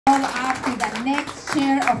Up to the next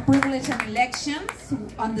chair of privilege and elections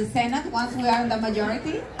on the Senate once we are in the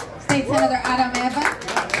majority, State Senator Adam Evans.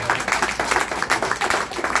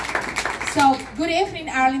 So, good evening,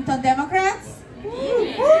 Arlington Democrats.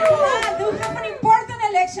 We have an important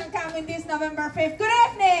election coming this November 5th. Good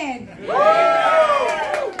evening.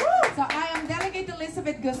 So I am Delegate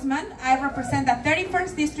Elizabeth Guzman. I represent the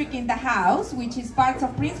 31st District in the House, which is parts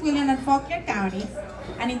of Prince William and Fauquier counties.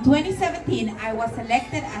 And in 2017, I was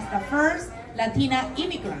elected as the first Latina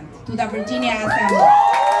immigrant to the Virginia Assembly.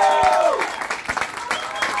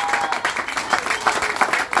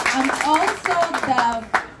 I'm also the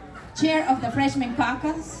chair of the Freshman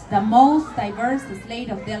Caucus, the most diverse slate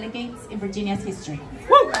of delegates in Virginia's history.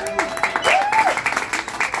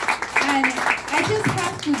 And I just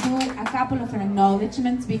have to do a couple of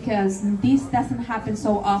acknowledgements because this doesn't happen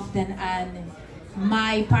so often, and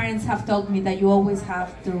my parents have told me that you always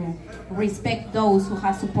have to respect those who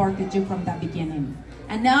have supported you from the beginning.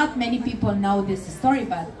 And not many people know this story,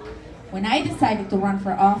 but when I decided to run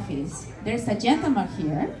for office, there's a gentleman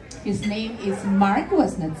here. His name is Mark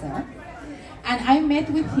Guzman, and I met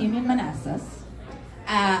with him in Manassas.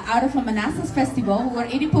 Out of a Manassas festival, we were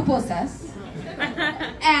eating pupusas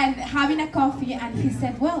and having a coffee, and he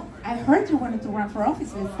said, well, I heard you wanted to run for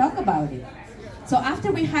office, let's talk about it. So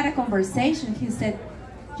after we had a conversation, he said,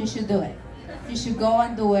 you should do it. You should go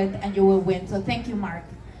and do it, and you will win. So thank you, Mark,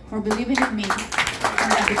 for believing in me from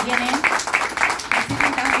the beginning, and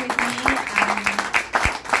sitting down with me and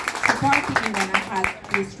supporting me when I had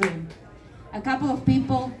this dream. A couple of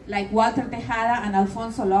people like Walter Tejada and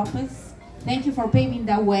Alfonso Lopez, thank you for paving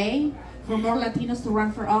the way for more Latinos to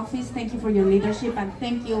run for office. Thank you for your leadership, and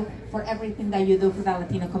thank you for everything that you do for the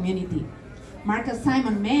Latino community. Marcus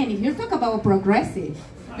Simon, man, if you talk about progressive,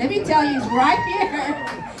 let me tell you, it's right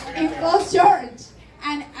here in full church.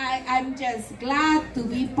 And I'm just glad to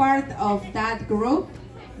be part of that group,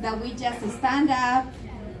 that we just stand up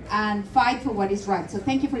and fight for what is right. So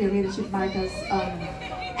thank you for your leadership, Marcus.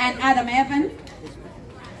 And Adam Evans,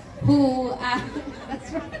 who,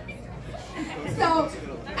 that's right. So,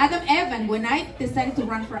 Adam Evans, when I decided to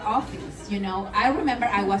run for office, you know, I remember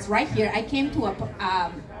I was right here. I came to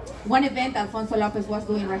one event Alfonso Lopez was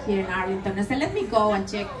doing right here in Arlington. I said, let me go and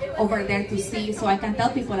check over there to see so I can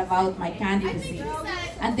tell people about my candidacy.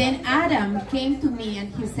 And then Adam came to me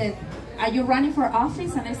and he said, are you running for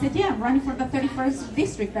office? And I said, yeah, I'm running for the 31st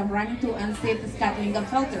District. I'm running to unseat Kathleen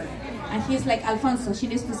Felter. And he's like, Alfonso, she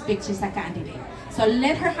needs to speak, she's a candidate. So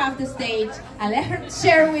let her have the stage and let her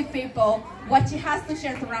share with people what she has to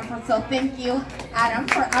share to run for. So thank you, Adam,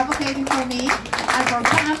 for advocating for me and for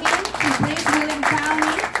coming to Prince William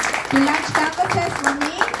County to launch canvases for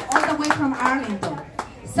me all the way from Arlington.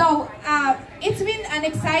 So it's been an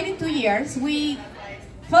exciting 2 years. We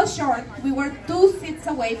fell short. We were 2 seats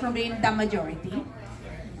away from being the majority.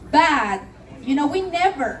 But, you know, we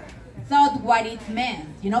never thought what it meant.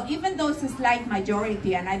 You know, even though it's a slight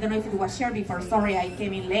majority, and I don't know if it was shared before, sorry I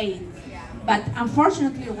came in late, but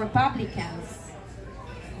unfortunately Republicans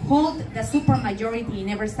hold the supermajority in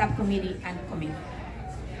every subcommittee and committee.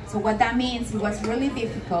 So what that means, it was really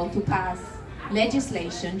difficult to pass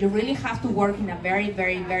legislation. You really have to work in a very,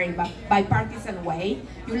 very, very bipartisan way.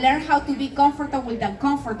 You learn how to be comfortable with the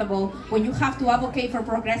uncomfortable when you have to advocate for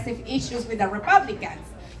progressive issues with the Republicans.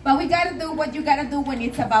 But we gotta do what you gotta do when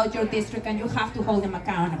it's about your district, and you have to hold them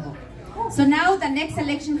accountable. So now the next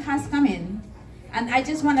election has come in, and I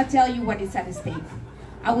just wanna tell you what is at stake.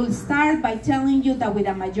 I will start by telling you that with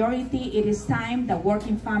a majority, it is time that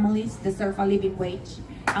working families deserve a living wage.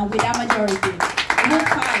 And with a majority, we'll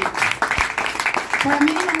fight for a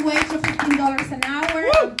minimum wage of $15 an hour,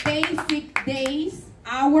 and basic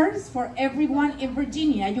hours for everyone in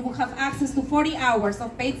Virginia. You will have access to 40 hours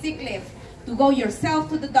of paid sick leave to go yourself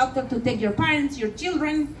to the doctor, to take your parents, your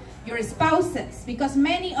children, your spouses, because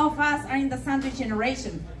many of us are in the sandwich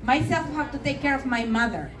generation. Myself have to take care of my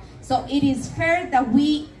mother. So it is fair that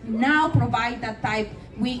we now provide that type.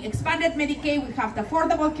 We expanded Medicaid, we have the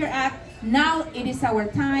Affordable Care Act. Now it is our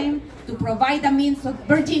time to provide the means so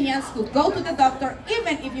Virginians could go to the doctor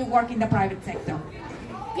even if you work in the private sector.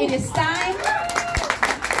 It is time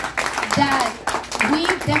that we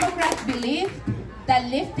Democrats believe that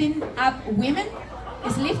lifting up women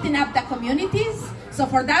is lifting up the communities. So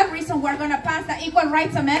for that reason, we're going to pass the Equal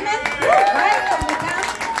Rights Amendment, right, from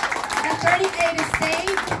the 38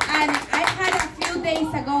 states. And I had a few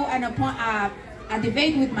days ago a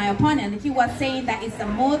debate with my opponent. He was saying that it's a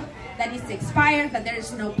myth, that it's expired, that there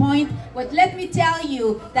is no point. But let me tell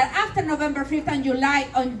you that after November 5th and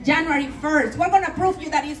on January 1st, we're going to prove you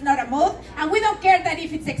that it's not a myth, and we don't care that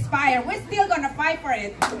if it's expired. We're still going to fight for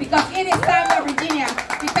it, because it is time for Virginia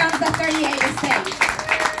to become 38 states.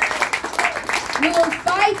 We will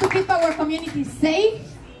fight to keep our community safe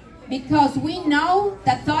because we know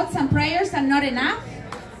that thoughts and prayers are not enough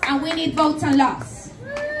and we need votes and laws.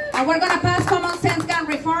 And we're going to pass common sense gun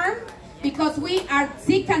reform because we are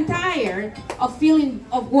sick and tired of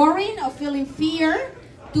worrying, of feeling fear,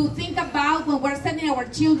 to think about when we're sending our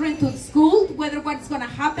children to school, what's going to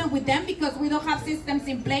happen with them because we don't have systems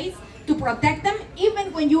in place to protect them.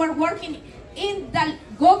 Even when you are working in the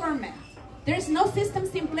government, there's no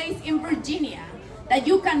systems in place in Virginia that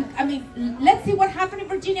you can, let's see what happened in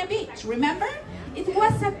Virginia Beach, remember? It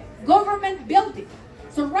was a government building.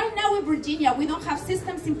 So right now in Virginia, we don't have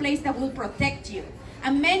systems in place that will protect you.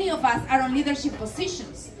 And many of us are on leadership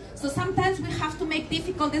positions. So sometimes we have to make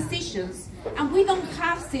difficult decisions and we don't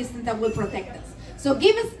have systems that will protect us. So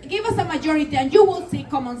give us a majority and you will see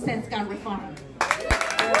common sense gun reform.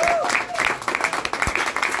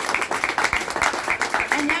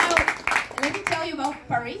 And now, let me tell you about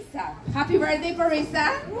Parisa. Happy birthday,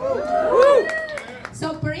 Parisa.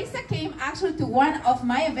 So Parisa came actually to one of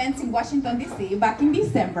my events in Washington, D.C. back in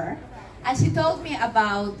December. And she told me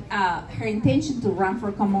about her intention to run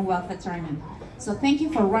for Commonwealth Attorney. So thank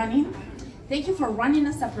you for running. Thank you for running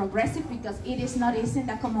as a progressive because it is not easy in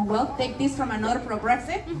the Commonwealth. Take this from another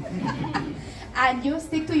progressive. And you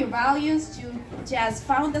stick to your values. You just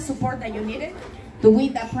found the support that you needed to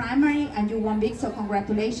win the primary and you won big, so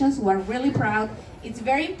congratulations. We're really proud. It's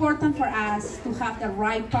very important for us to have the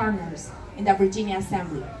right partners in the Virginia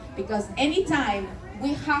Assembly because anytime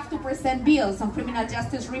we have to present bills on criminal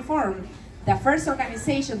justice reform, the first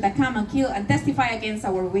organization that come and kill and testify against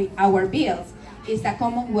our bills is the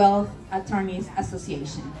Commonwealth Attorneys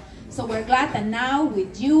Association. So we're glad that now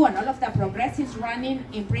with you and all of the progressives running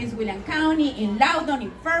in Prince William County, in Loudoun,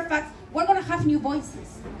 in Fairfax, we're going to have new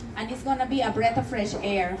voices. And it's going to be a breath of fresh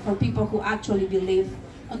air for people who actually believe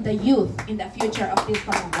on the youth in the future of this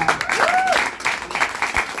Commonwealth.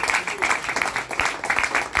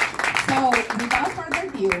 So without further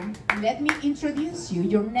ado, let me introduce you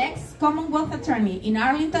your next Commonwealth Attorney in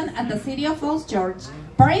Arlington and the City of Falls Church,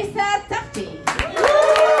 Parisa Tufty.